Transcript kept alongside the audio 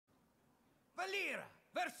Valera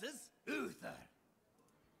versus Uther.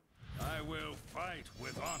 I will fight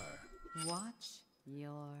with honor. Watch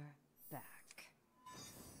your back.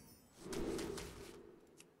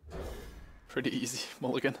 Pretty easy,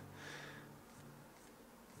 mulligan.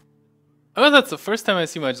 Oh, that's the first time I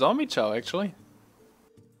see my zombie Chow, actually.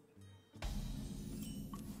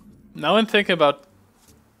 Now I'm thinking about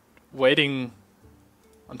waiting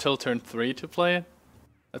until turn 3 to play it.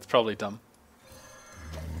 That's probably dumb.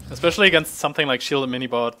 Especially against something like Shielded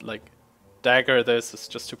Minibot, like Dagger, this is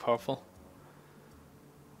just too powerful.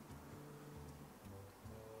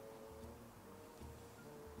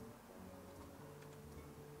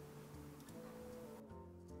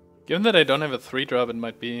 Given that I don't have a 3-drop, it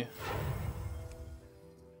might be...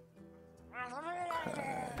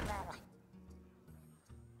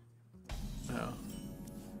 No.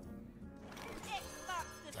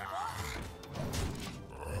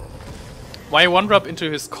 Why 1-drop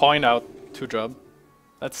into his coin out 2-drop?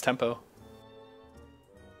 That's tempo.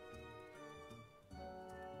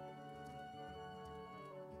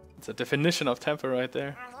 It's a definition of tempo right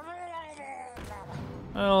there.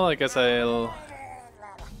 Well, I guess I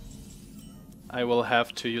will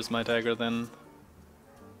have to use my dagger then.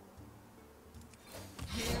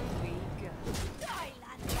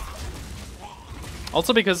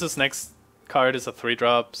 Also because this next card is a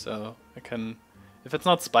 3-drop, so I can... If it's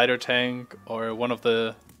not Spider Tank or one of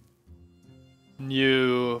the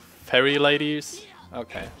new fairy ladies...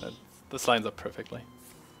 Okay, this lines up perfectly.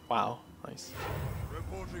 Wow, nice.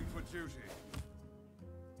 Reporting for duty.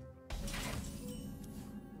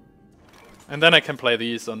 And then I can play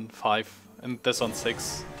these on 5 and this on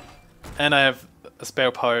 6. And I have a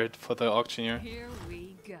spare part for the Auctioneer. Here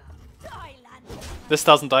we go. This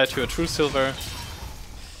doesn't die to a true silver.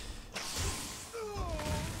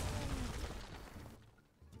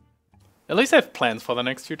 At least I have plans for the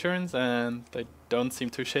next few turns and they don't seem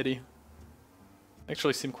too shitty.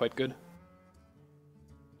 Actually seem quite good.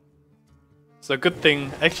 So good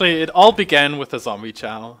thing. Actually, it all began with the zombie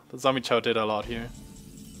Chow. The zombie Chow did a lot here.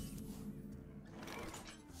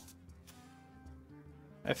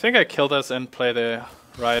 I think I kill this and play the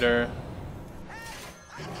Rider.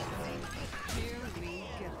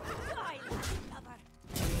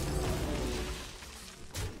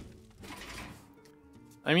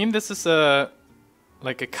 I mean, this is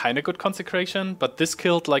like a kind of good consecration, but this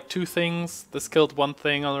killed like 2 things. This killed 1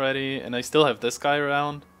 thing already, and I still have this guy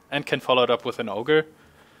around and can follow it up with an Ogre.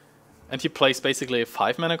 And he plays basically a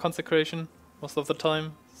 5-mana consecration most of the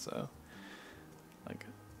time, so like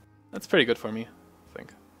that's pretty good for me, I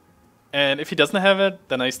think. And if he doesn't have it,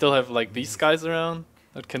 then I still have like these guys around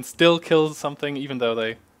that can still kill something even though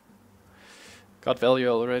they got value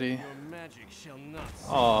already.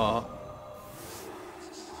 Aww.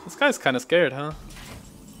 This guy's kind of scared, huh?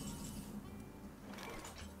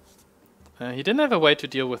 He didn't have a way to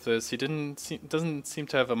deal with this. He doesn't seem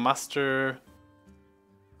to have a muster.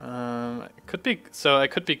 It could be so. I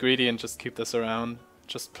could be greedy and just keep this around.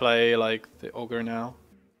 Just play like the Ogre now.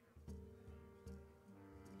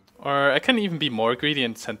 Or I can even be more greedy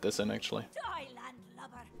and send this in actually.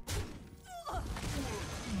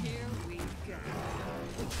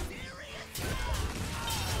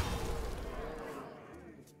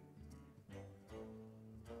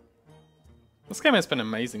 This game has been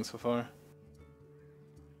amazing so far.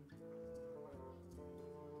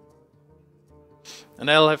 And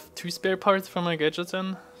I'll have 2 spare parts for my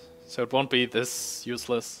Gadgetzan, so it won't be this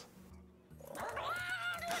useless.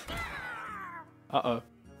 Uh-oh.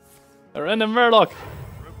 A random Warlock!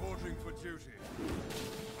 Reporting for duty.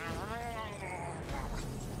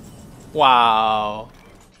 Wow.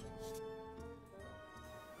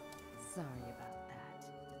 Sorry about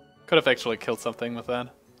that. Could have actually killed something with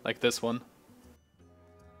that. Like this one.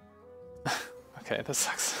 Okay, this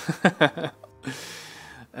sucks.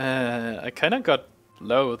 I kinda got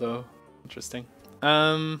low though. Interesting.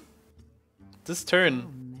 This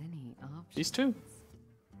turn. These 2?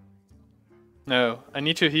 No, I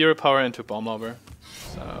need to hero power into Bomb Lobber.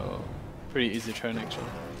 So, pretty easy turn actually.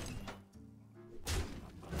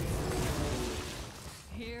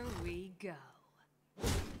 Here we go.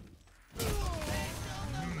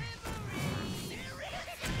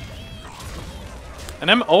 And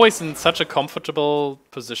I'm always in such a comfortable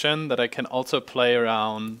position that I can also play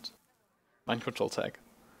around Mind Control tag.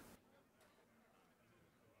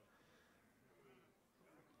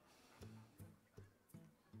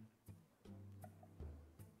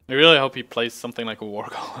 I really hope he plays something like a War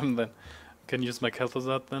Golem, then I can use my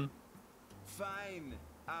Kel'Thuzad then. Fine,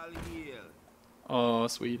 I'll heal. Oh,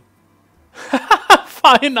 sweet.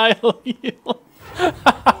 Fine, I'll heal.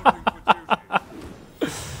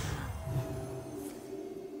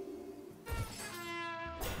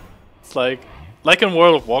 It's like in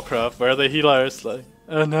World of Warcraft, where the healer is like,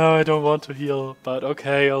 oh no, I don't want to heal, but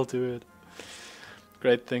okay, I'll do it.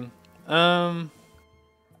 Great thing. Yeah,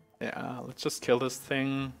 let's just kill this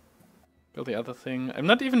thing. Kill the other thing. I'm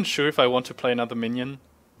not even sure if I want to play another minion.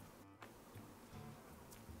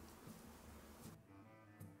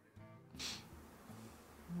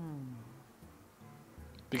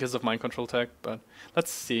 Because of mind control tech, but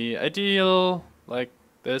let's see. Ideal, like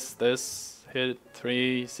this, hit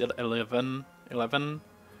 3, 11.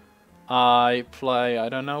 I play, I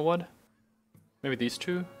don't know what. Maybe these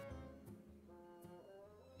two.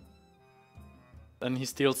 Then he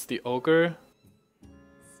steals the Ogre.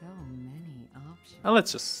 So many options. Oh,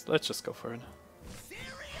 let's just go for it.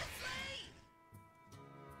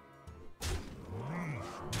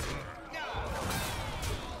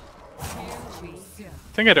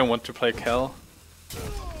 I think I don't want to play Kel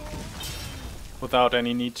without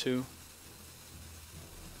any need to.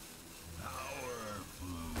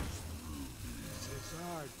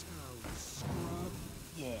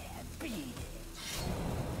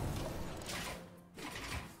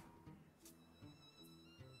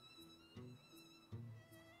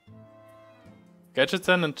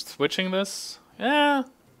 Gadgetzan and switching this? Yeah.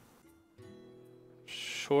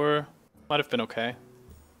 Sure. Might have been okay.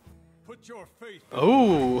 Put your faith.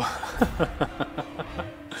 Oh! I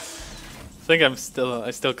think I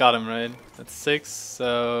still got him, right? That's 6,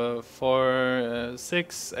 so 4,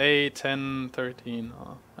 6, 8, 10, 13.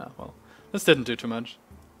 Oh, well. This didn't do too much.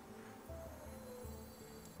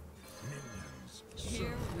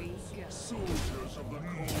 Here we go. Soldiers of the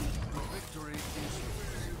moon. Victory is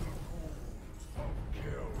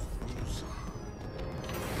Kel'Thuzad.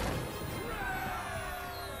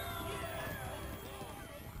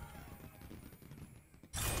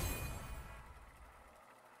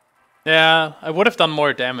 Yeah, I would have done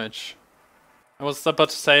more damage. I was about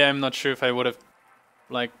to say I'm not sure if I would have,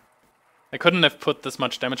 like, I couldn't have put this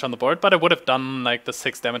much damage on the board, but I would have done like the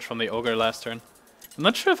 6 damage from the Ogre last turn. I'm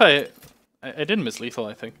not sure if I didn't miss lethal,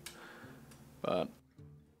 I think. But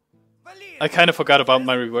I kind of forgot about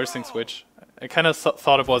my reversing switch. I kind of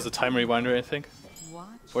thought it was a time rewinder, I think,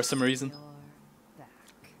 for some reason.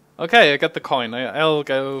 Okay, I got the coin. I'll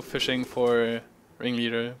go fishing for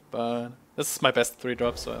Ringleader, but this is my best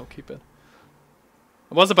 3-drop, so I'll keep it.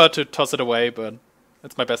 I was about to toss it away, but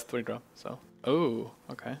it's my best 3-drop, so. Oh,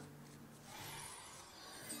 okay.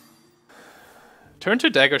 Turn to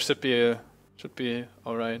dagger should be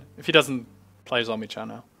alright. If he doesn't play zombie Chow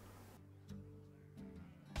now.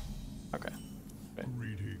 Okay.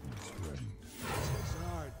 Great.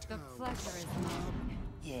 The pleasure is mine.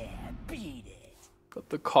 Yeah, beat it. Got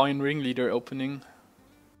the coin Ringleader opening.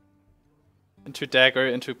 Into dagger,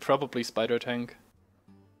 into probably spider tank.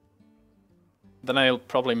 Then I'll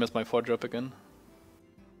probably miss my 4-drop again.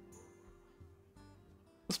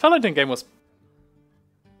 This Paladin game was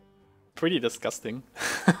pretty disgusting.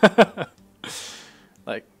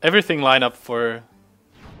 Like everything lined up for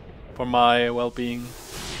my well-being.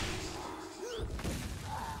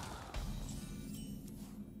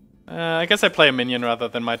 I guess I play a minion rather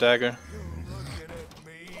than my dagger.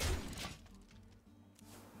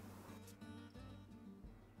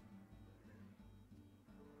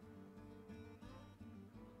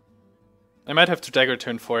 I might have to dagger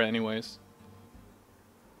turn 4 anyways.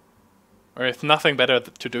 Or if nothing better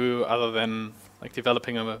to do other than like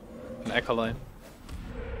developing an Acolyte.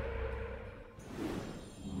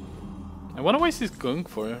 I wonder what he's going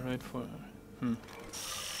for, right?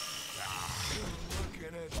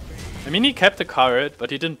 I mean, he kept the card, but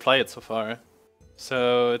he didn't play it so far.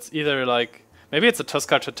 So it's either like, maybe it's a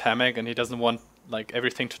Tuskar Totemic and he doesn't want like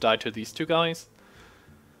everything to die to these two guys.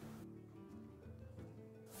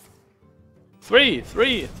 3,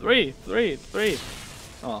 3, 3, 3, 3.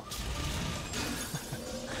 Oh.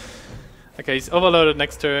 Okay, he's overloaded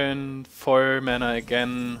next turn. 4 mana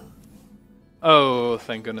again. Oh,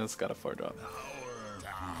 thank goodness, got a 4-drop.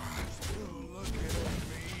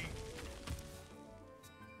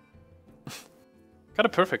 Got a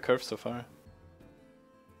perfect curve so far.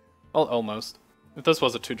 Well, almost. If this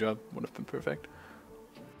was a 2-drop, would have been perfect.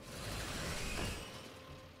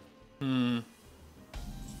 Do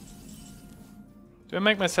I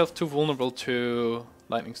make myself too vulnerable to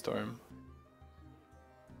Lightning Storm?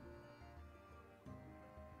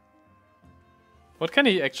 What can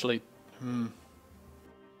he actually...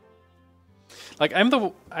 Like, I'm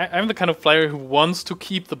the kind of player who wants to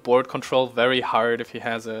keep the board control very hard if he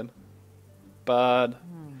has it. But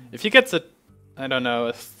if he gets a, I don't know,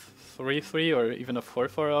 a 3-3 or even a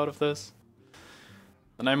 4-4 out of this,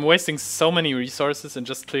 and I'm wasting so many resources in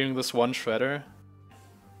just clearing this one shredder.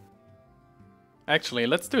 Actually,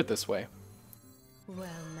 let's do it this way. Well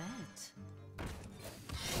met.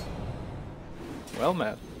 Well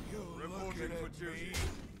met. Reporting for duty.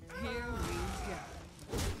 Here we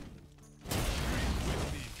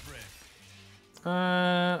go.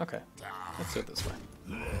 Okay. Let's do it this way.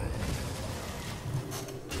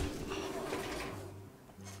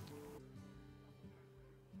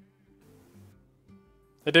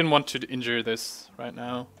 I didn't want to injure this right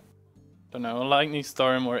now. Don't know, Lightning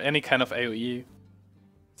Storm or any kind of AoE.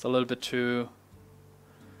 It's a little bit too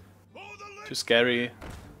scary.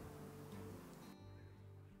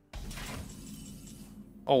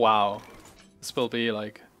 Oh wow. This will be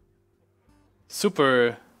like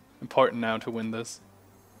super important now to win this.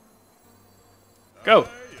 Go!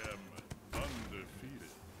 I am undefeated.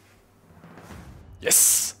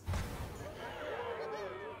 Yes!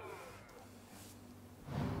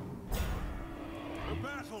 The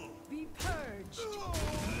battle. Be purged.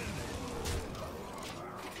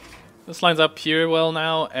 This lines up here well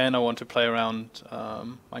now, and I want to play around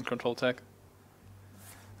mind control tech.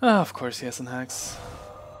 Ah, of course he has an Hex.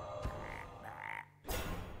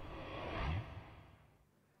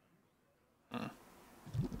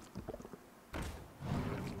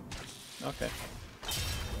 Okay.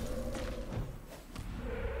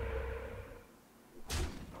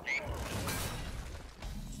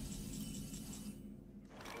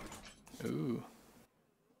 Ooh.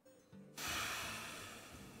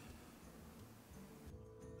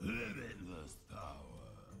 Limitless power.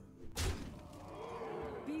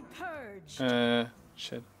 Be purged.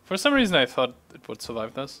 Shit. For some reason I thought it would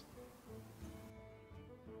survive this.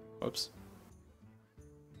 Whoops.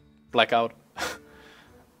 Blackout.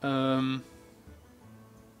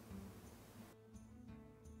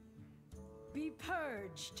 Be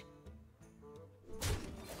purged.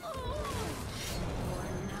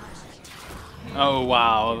 Oh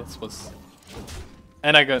wow, this was...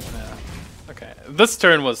 And I got... okay, this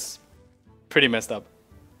turn was pretty messed up.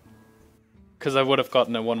 Because I would have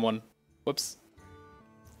gotten a 1-1. Whoops.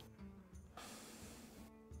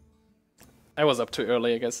 I was up too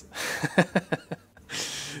early, I guess.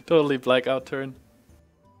 Totally blackout turn.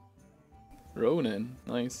 Ronin,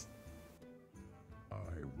 nice. I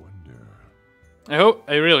wonder.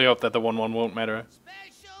 I really hope that the 1-1 won't matter.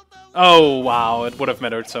 Oh wow, it would have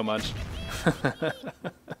mattered so much. I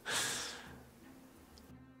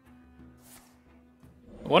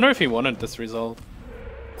wonder if he wanted this result.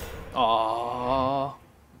 Aww.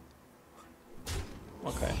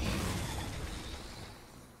 Okay.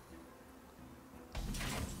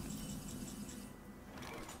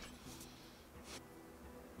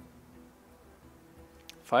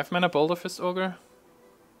 Five mana Boulderfist Ogre?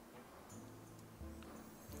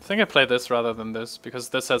 I think I play this rather than this, because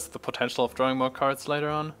this has the potential of drawing more cards later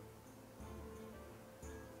on.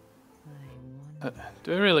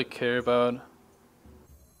 Do I really care about...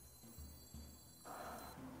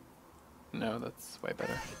 No, that's way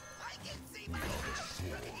better.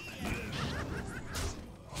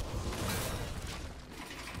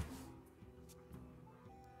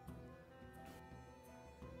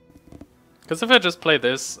 Because if I just play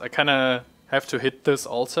this, I kind of have to hit this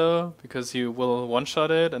also, because you will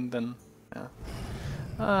one-shot it, and then... yeah.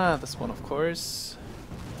 Ah, this one of course.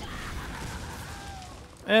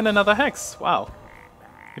 And another Hex, wow.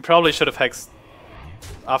 He probably should have Hexed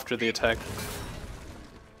after the attack.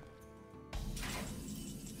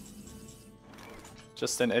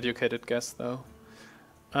 Just an educated guess, though.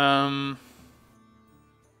 Wow.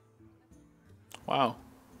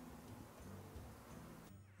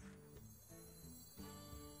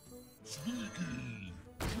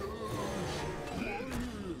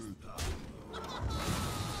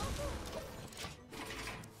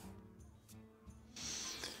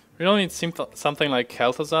 We don't need something like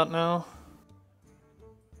Kel'Thuzad now.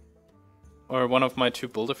 Or one of my two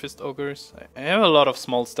Boulderfist Ogres. I have a lot of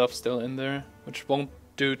small stuff still in there, which won't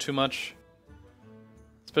do too much.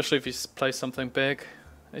 Especially if you play something big.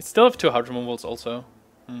 I still have two Heart Removals also.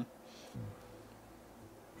 There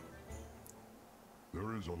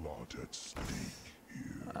is a lot at stake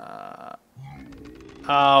here.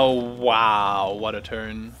 Oh wow, what a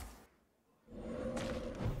turn.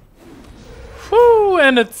 Whew,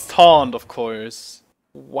 and it's Taunt, of course.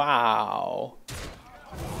 Wow.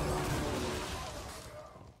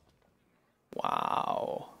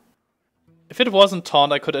 Wow. If it wasn't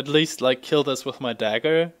Taunt, I could at least like kill this with my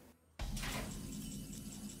dagger.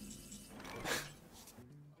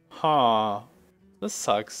 Huh. This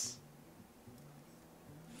sucks.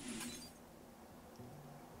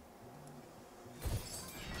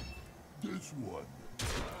 This one.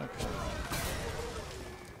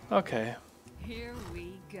 Okay. Here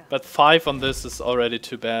we go. But 5 on this is already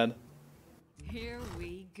too bad. Here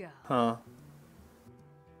we go. Huh.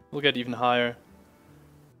 We'll get even higher.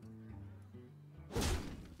 I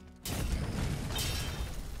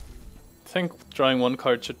think drawing 1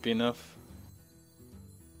 card should be enough.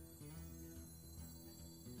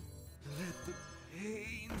 Let the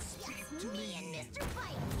pain speak to Me and me. Mr.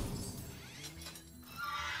 Fight.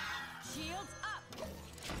 Shields up.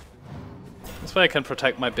 This way I can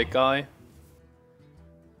protect my big guy.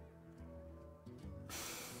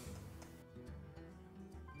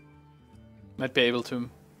 Might be able to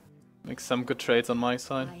make some good trades on my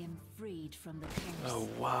side. I am freed from the curse. Oh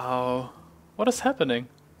wow. What is happening?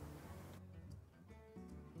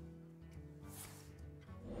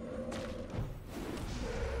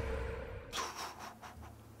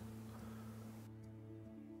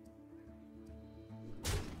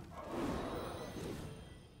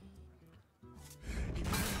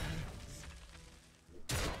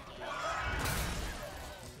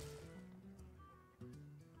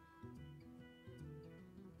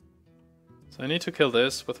 So I need to kill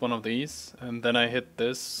this with one of these, and then I hit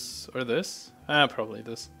this or this. Ah, probably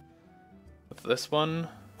this. With this one.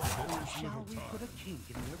 Shall we put a kink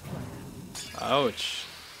in your plan? Ouch.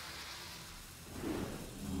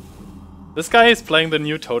 This guy is playing the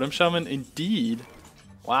new Totem Shaman, indeed.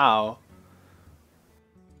 Wow.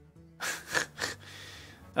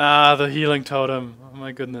 Ah, the healing totem. Oh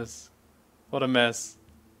my goodness. What a mess.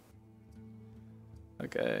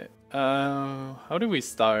 Okay. How do we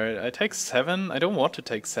start? I take 7? I don't want to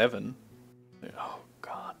take 7. Oh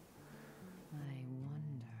god. I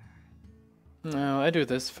wonder. No, I do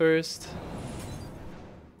this first.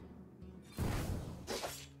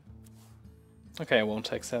 Okay, I won't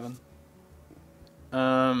take 7.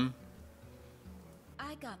 I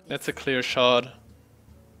got this. That's a clear shot.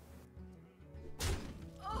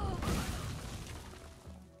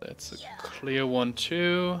 That's a clear one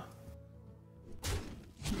too.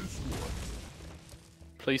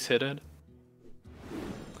 Please hit it.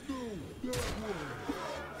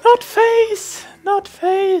 Not face! Not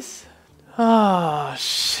face! Ah,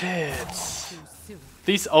 shit.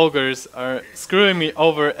 These ogres are screwing me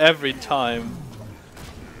over every time.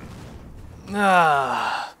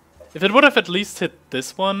 Ah. If it would have at least hit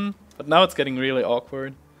this one, but now it's getting really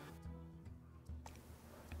awkward.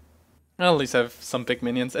 Well, at least I have some big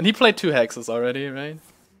minions. And he played 2 hexes already, right?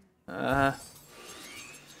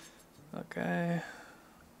 Okay.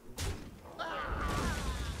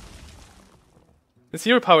 His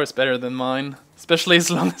hero power is better than mine, especially as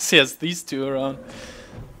long as he has these 2 around.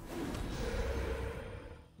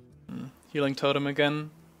 Healing totem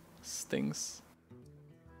again. Stings.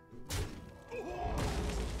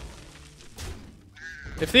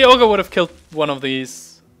 If the ogre would have killed one of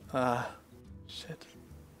these... shit.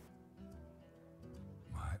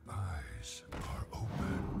 My eyes are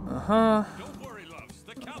open. Uh-huh. Don't worry, loves.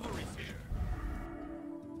 The cavalry's here.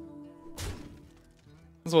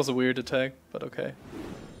 This was a weird attack, but okay.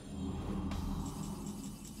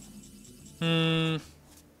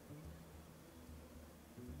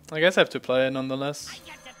 I guess I have to play it nonetheless. I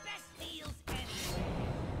got the best deals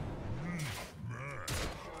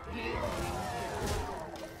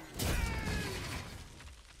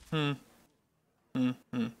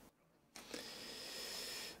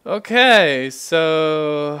Okay,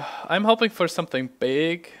 so I'm hoping for something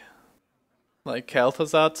big, like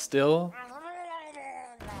Kel'Thuzad still.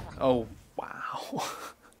 Oh wow!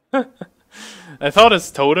 I thought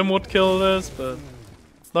his totem would kill this, but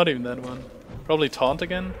it's not even that one. Probably taunt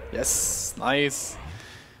again. Yes, nice.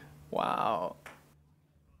 Wow.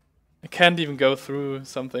 I can't even go through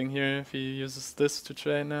something here if he uses this to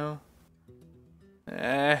trade now.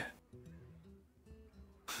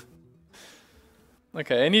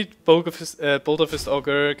 Okay, I need Boulderfist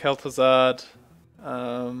Ogre, Kel'Thuzad.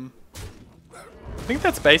 I think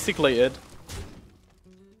that's basically it.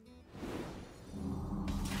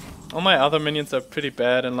 All my other minions are pretty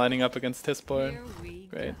bad and lining up against his board.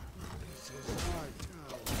 Great.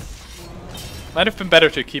 Might have been better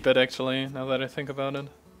to keep it actually, now that I think about it.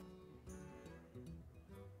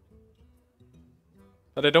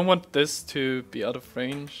 But I don't want this to be out of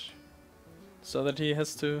range, so that he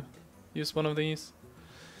has to use one of these.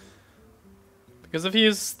 Because if he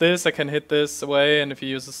uses this, I can hit this away, and if he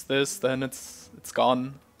uses this, then it's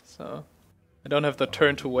gone. So I don't have the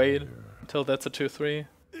turn to wait until that's a 2-3.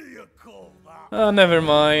 Oh, never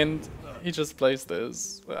mind. He just plays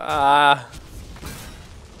this. Ah.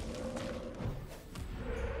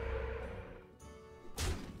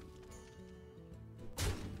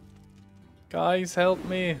 Guys, help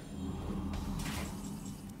me.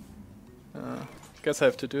 Guess I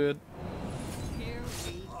have to do it.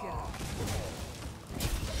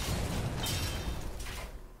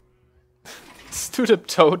 the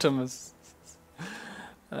totem is...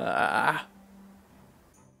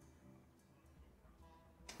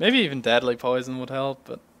 Maybe even Deadly Poison would help,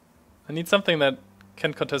 but I need something that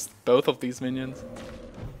can contest both of these minions.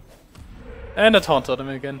 And a Taunt Totem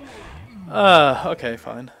again. Okay,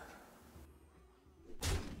 fine.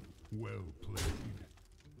 Well played.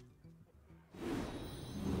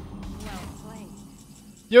 Well played.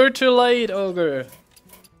 You're too late, Ogre!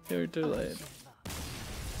 You're too late.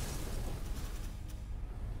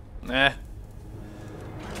 Nah.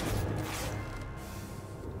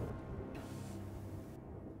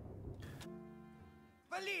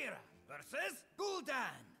 Valera versus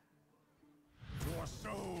Gul'dan. Your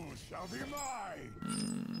soul shall be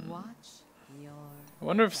mine. Watch your. I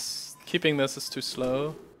wonder if keeping this is too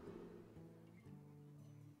slow.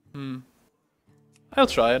 I'll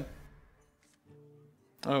try it.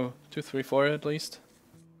 Oh, 2, 3, 4 at least.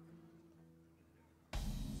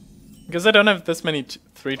 Because I don't have this many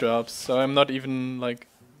 3-drops, so I'm not even like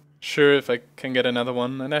sure if I can get another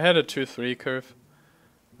one. And I had a 2-3 curve.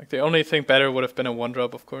 Like the only thing better would have been a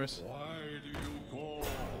 1-drop, of course. Why do you call?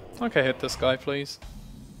 Okay, hit this guy, please.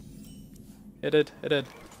 Hit it, hit it.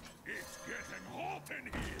 It's getting hot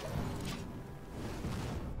in here.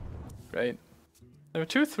 Great. I have a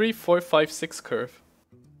 2, 3, 4, 5, 6 curve.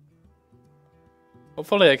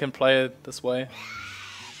 Hopefully I can play it this way.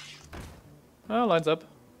 Oh, lines up.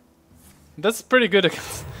 That's pretty good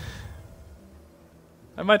against...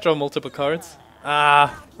 I might draw multiple cards.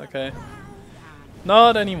 Ah, okay.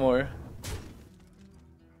 Not anymore.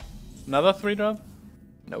 Another 3-drop?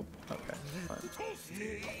 Nope. Okay, fine.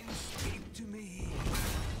 Speak to me.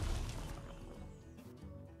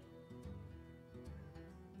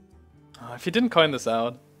 If you didn't coin this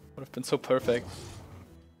out, would have been so perfect.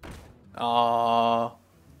 Ah,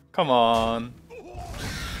 come on.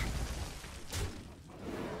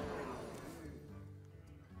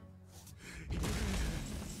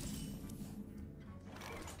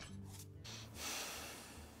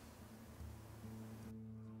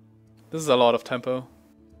 This is a lot of tempo.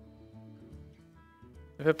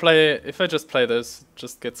 If I just play this, it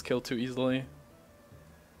just gets killed too easily.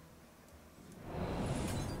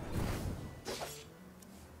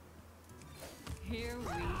 Here we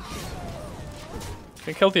go.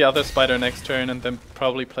 Can kill the other spider next turn and then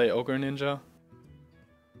probably play Ogre Ninja.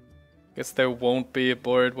 Guess there won't be a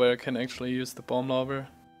board where I can actually use the Bomb Lobber.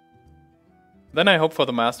 Then I hope for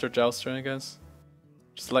the Master Jouster, I guess.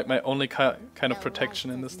 Just like my only kind of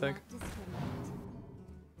protection in this deck.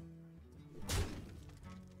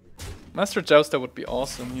 Master Jouster would be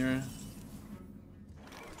awesome here.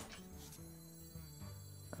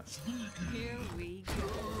 Here we go.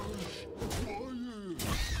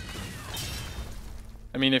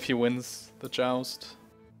 I mean, if he wins the joust.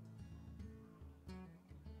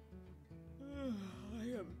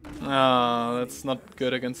 Ah, that's not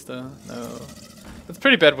good against the... No. It's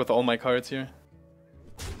pretty bad with all my cards here.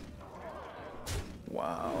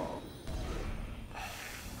 Wow.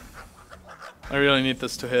 I really need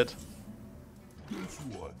this to hit.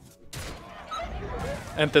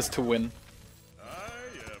 And this to win. I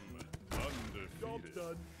am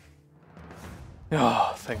undefeated.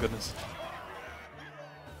 Oh, thank goodness.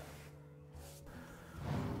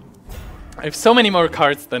 I have so many more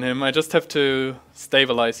cards than him, I just have to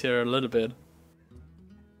stabilize here a little bit.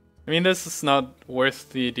 I mean, this is not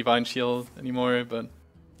worth the Divine Shield anymore, but...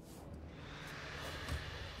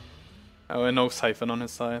 Oh, and no Siphon on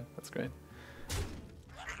his side, that's great.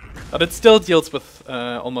 But it still deals with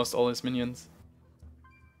almost all his minions.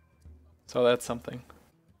 So that's something.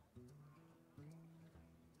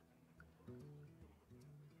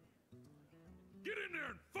 Get in there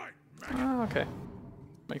and fight. Ah, okay.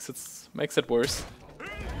 Makes it worse.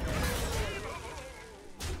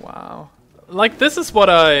 Wow. Like, this is what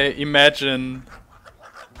I imagine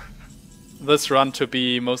this run to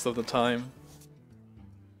be most of the time.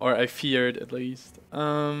 Or I feared, at least.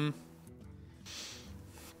 Can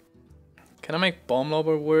I make Bomb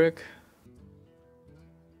Lobber work?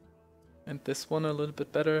 And this one a little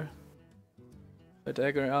bit better. A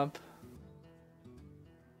dagger up.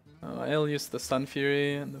 I'll use the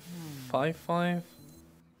Sunfury and the 5/5.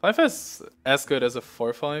 5 is as good as a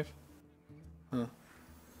 4/5. Huh.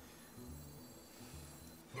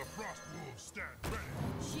 The Frostwolf stand ready.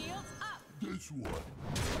 Shields up. This one.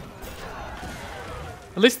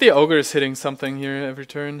 At least the Ogre is hitting something here every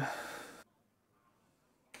turn.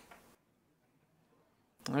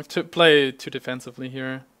 I have to play too defensively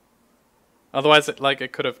here. Otherwise, like, I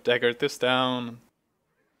could have daggered this down.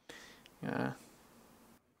 Yeah.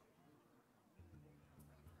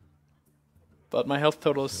 But my health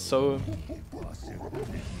total is so...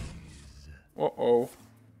 Uh-oh.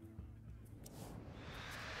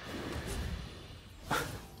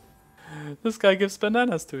 This guy gives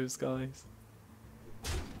bananas to his guys.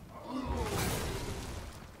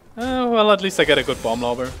 Well, at least I get a good bomb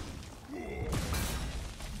lobber.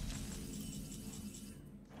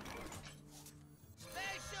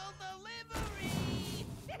 Special delivery.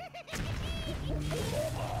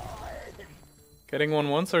 Getting one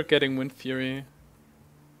once or getting Wind Fury?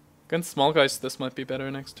 Against small guys, this might be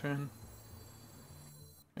better next turn.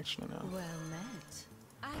 Actually, no. Well met.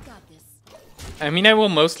 I got this. I mean, I will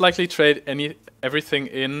most likely trade everything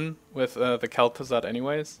in with the Kel'Thuzad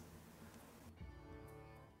anyways.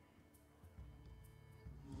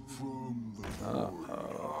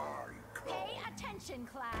 Pay attention,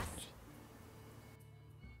 class.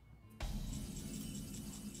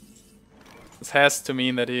 This has to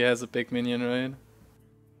mean that he has a big minion, right?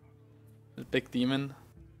 A big demon.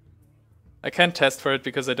 I can't test for it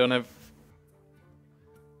because I don't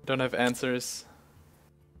have answers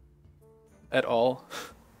at all.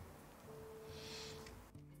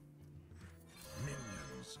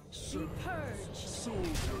 Be purged.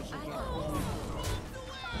 I got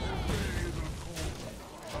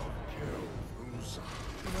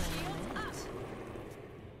this.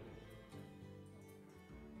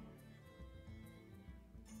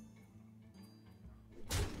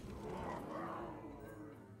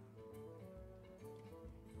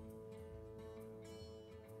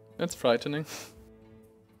 That's frightening.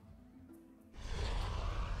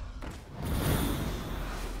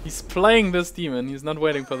 He's playing this demon, he's not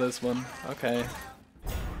waiting for this one. Okay.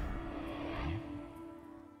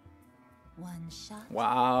 One shot.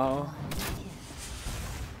 Wow.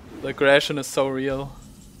 The aggression is so real.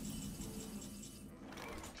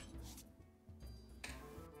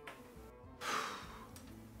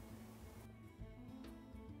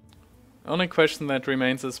 Only question that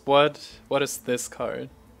remains is what is this card?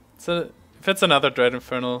 If it's another Dread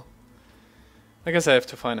Infernal, I guess I have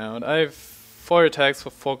to find out. I have 4 attacks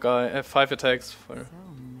for 4 guys. I have 5 attacks for So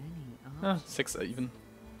many 6 even.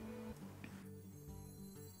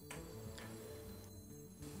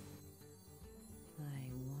 I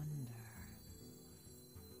wonder.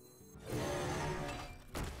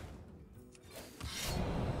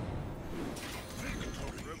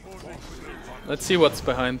 Let's see what's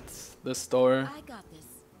behind this door. I got this.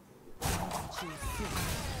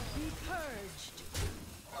 Be purged.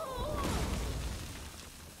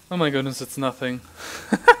 Oh my goodness, it's nothing.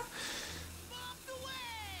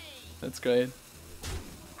 That's great.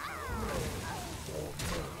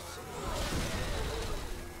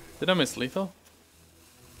 Did I miss lethal?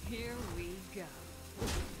 Here we go.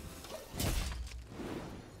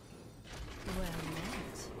 Well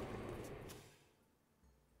met.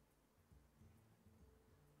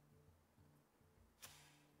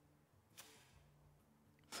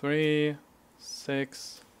 Three,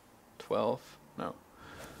 6, 12. No.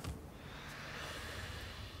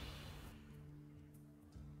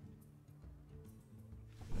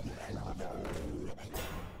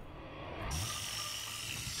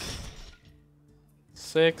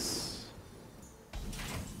 Six,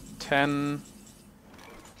 10,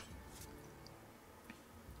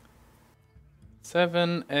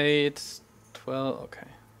 7, 8, 12. Okay.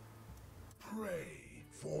 Pray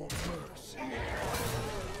for mercy.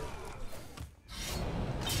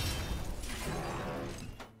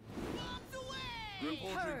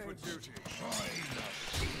 Reporting for duty.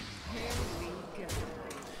 Here we go.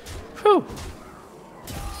 Whew.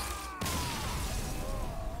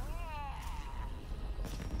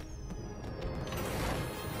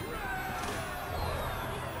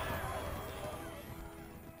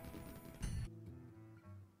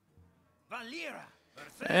 Valiera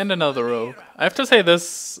versus And another rogue. I have to say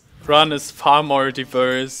this run is far more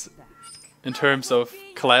diverse in terms of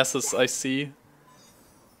classes I see.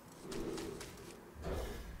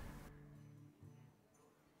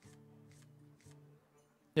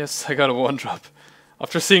 Yes, I got a 1-drop.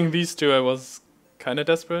 After seeing these two, I was kinda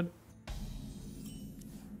desperate.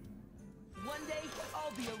 One day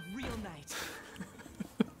I'll be a real knight.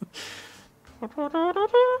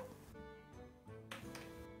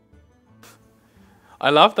 I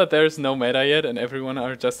love that there's no meta yet and everyone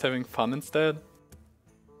are just having fun instead.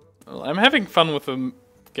 Well, I'm having fun with the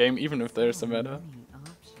game even if there's a meta. Many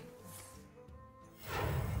options.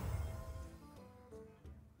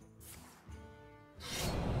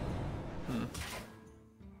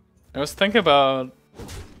 I was thinking about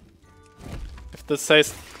if this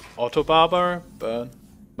says auto barber, but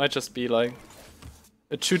might just be like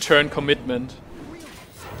a 2-turn commitment.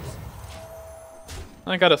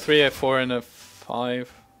 I got a 3, a 4, and a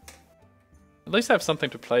 5. At least I have something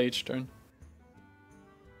to play each turn.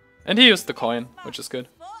 And he used the coin, which is good.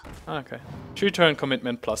 Okay. 2-turn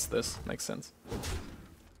commitment plus this. Makes sense.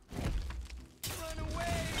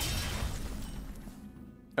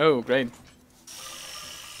 Oh, great.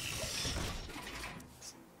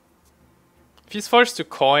 If he's forced to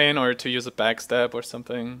coin or to use a backstab or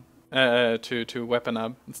something, to weapon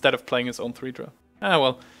up, instead of playing his own 3-drop. Ah,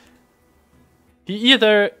 well. He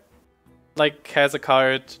either, like, has a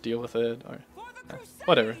card to deal with it, or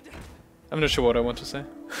whatever. I'm not sure what I want to say.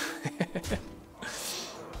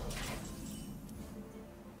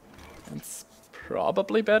 It's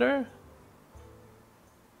probably better?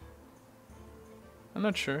 I'm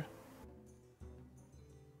not sure.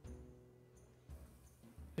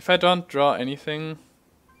 If I don't draw anything,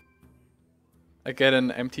 I get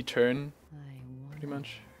an empty turn, pretty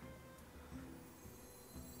much.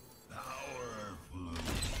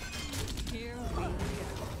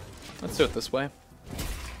 Let's do it this way.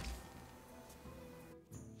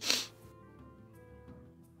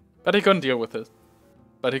 But he couldn't deal with it.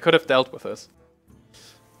 But he could have dealt with this.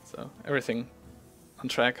 So, everything on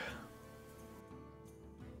track.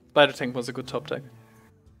 Spider Tank was a good top deck.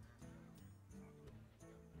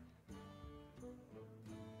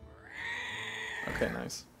 Okay,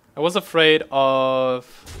 nice. I was afraid of...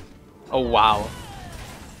 Oh, wow.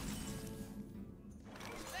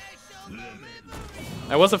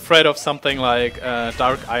 I was afraid of something like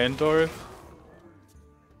Dark Iron Dwarf.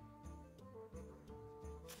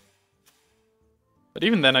 But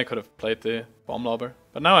even then I could have played the Bomb Lobber.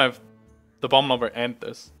 But now I have the Bomb Lobber and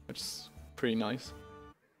this, which is pretty nice.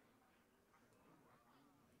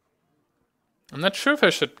 I'm not sure if I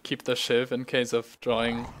should keep the Shiv in case of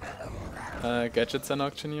drawing Gadgetzan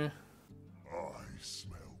Auctioneer. I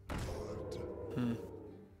smell blood.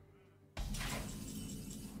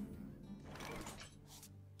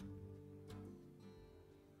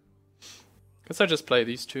 Guess I just play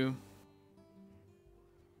these two.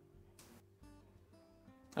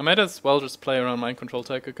 I might as well just play around Mind Control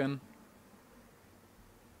tech again.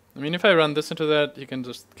 I mean, if I run this into that, you can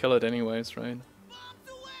just kill it anyways, right?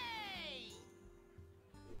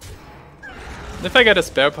 And if I get a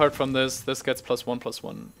spare part from this, this gets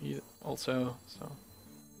 +1/+1 also, so...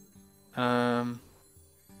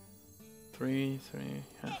 3,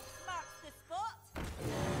 yeah.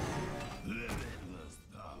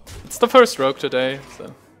 It's the first rogue today,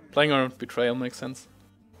 so playing around Betrayal makes sense.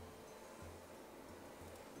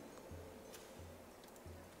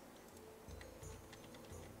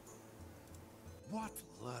 What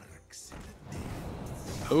lurks in the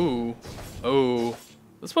depths? Oh, oh,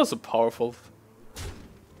 this was a powerful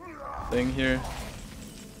thing here.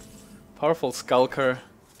 Powerful Skulker.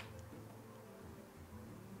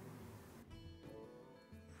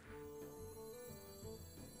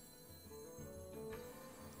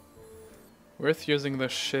 Worth using the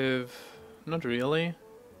Shiv? Not really.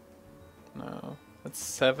 No. That's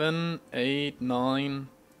 7, 8, 9.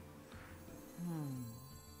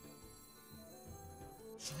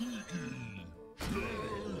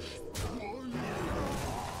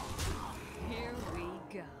 Here we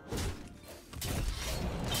go.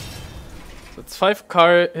 So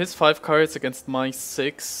it's his 5 cards against my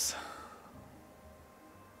 6.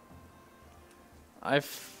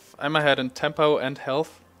 I'm ahead in tempo and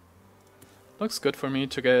health. Looks good for me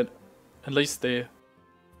to get at least the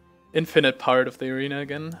infinite part of the arena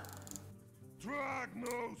again. Drag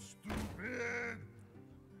no stupid.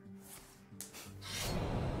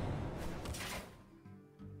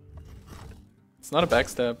 It's not a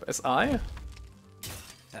backstab. SI?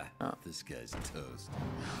 Ah, this guy's toast.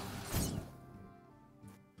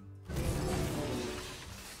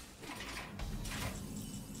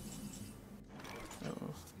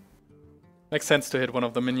 Oh. Makes sense to hit one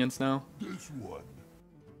of the minions now. This one.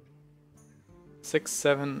 6,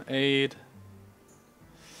 7, 8.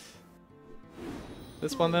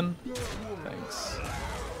 This one then? Thanks.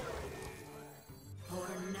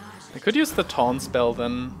 I could use the taunt spell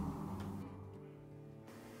then.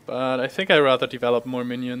 But I think I'd rather develop more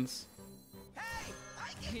minions.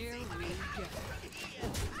 Here we go.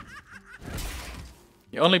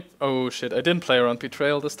 You only... Oh shit, I didn't play around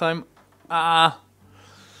Betrayal this time. Ah!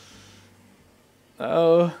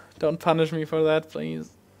 Oh, don't punish me for that,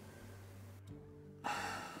 please.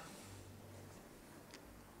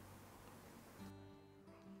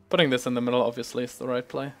 Putting this in the middle obviously is the right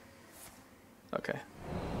play. Okay.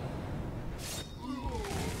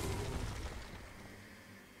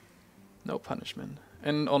 No punishment.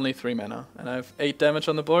 And only 3 mana. And I have 8 damage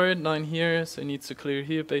on the board, 9 here, so he needs to clear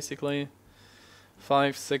here basically.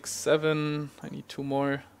 5, 6, 7. I need 2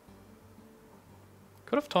 more.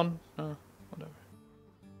 Could have taunt. Whatever.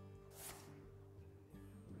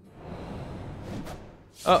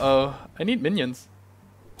 Uh-oh, I need minions.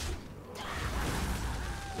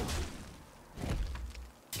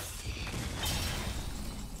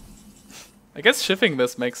 I guess shifting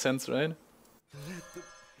this makes sense, right? Let the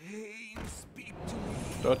pain speak to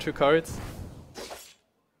me. Draw 2 cards.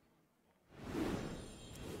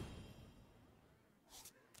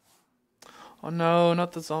 Oh no,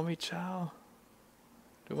 not the zombie Chow.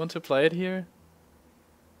 Do you want to play it here?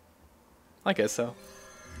 I guess so.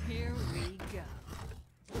 Here we go.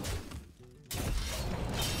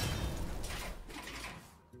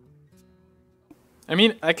 I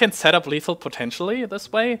mean, I can set up lethal potentially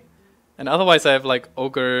this way. And otherwise I have like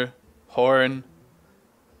Ogre, Horn.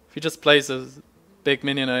 If he just plays a big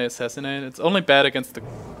minion I assassinate. It's only bad against the...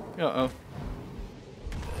 Uh-oh.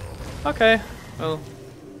 Okay, well...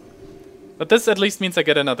 But this at least means I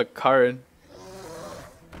get another card.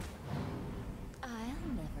 I'll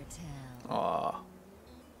never tell. Aw.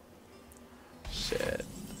 Shit.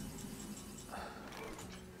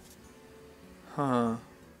 Huh.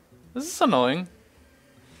 This is annoying.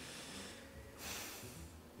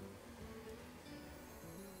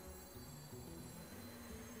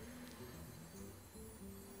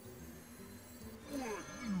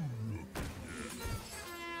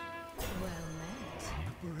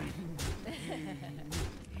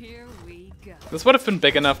 Here we go. This would have been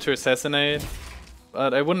big enough to assassinate,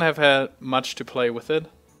 but I wouldn't have had much to play with it.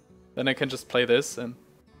 Then I can just play this, and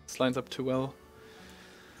this lines up too well.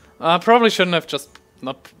 Probably shouldn't have just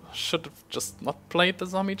not... Should have just not played the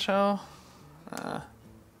zombie Chow.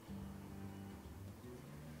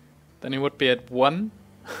 Then he would be at 1.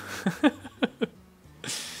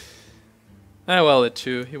 Ah well, at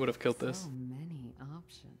 2, he would have killed this. So many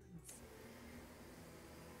options.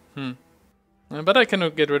 But I can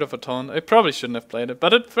get rid of a taunt. I probably shouldn't have played it,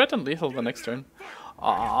 but it threatened lethal the next turn.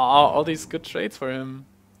 All these good trades for him.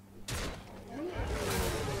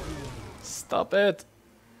 Stop it.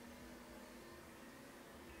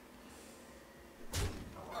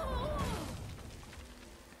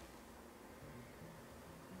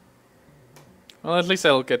 Well, at least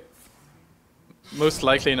I'll get most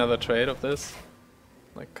likely another trade of this.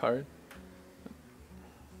 Like card.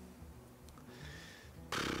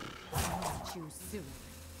 Too soon.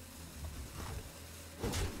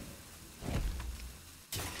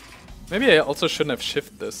 Maybe I also shouldn't have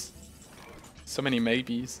shifted this. So many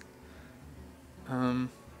maybes. Bring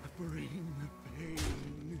the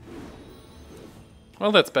pain.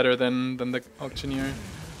 Well, that's better than the Auctioneer.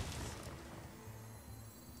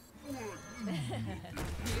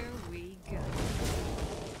 Here we go.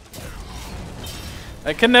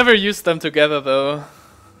 I can never use them together though.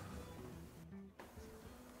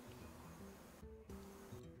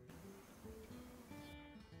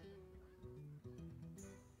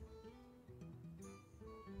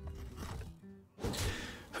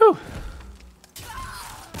 Whew.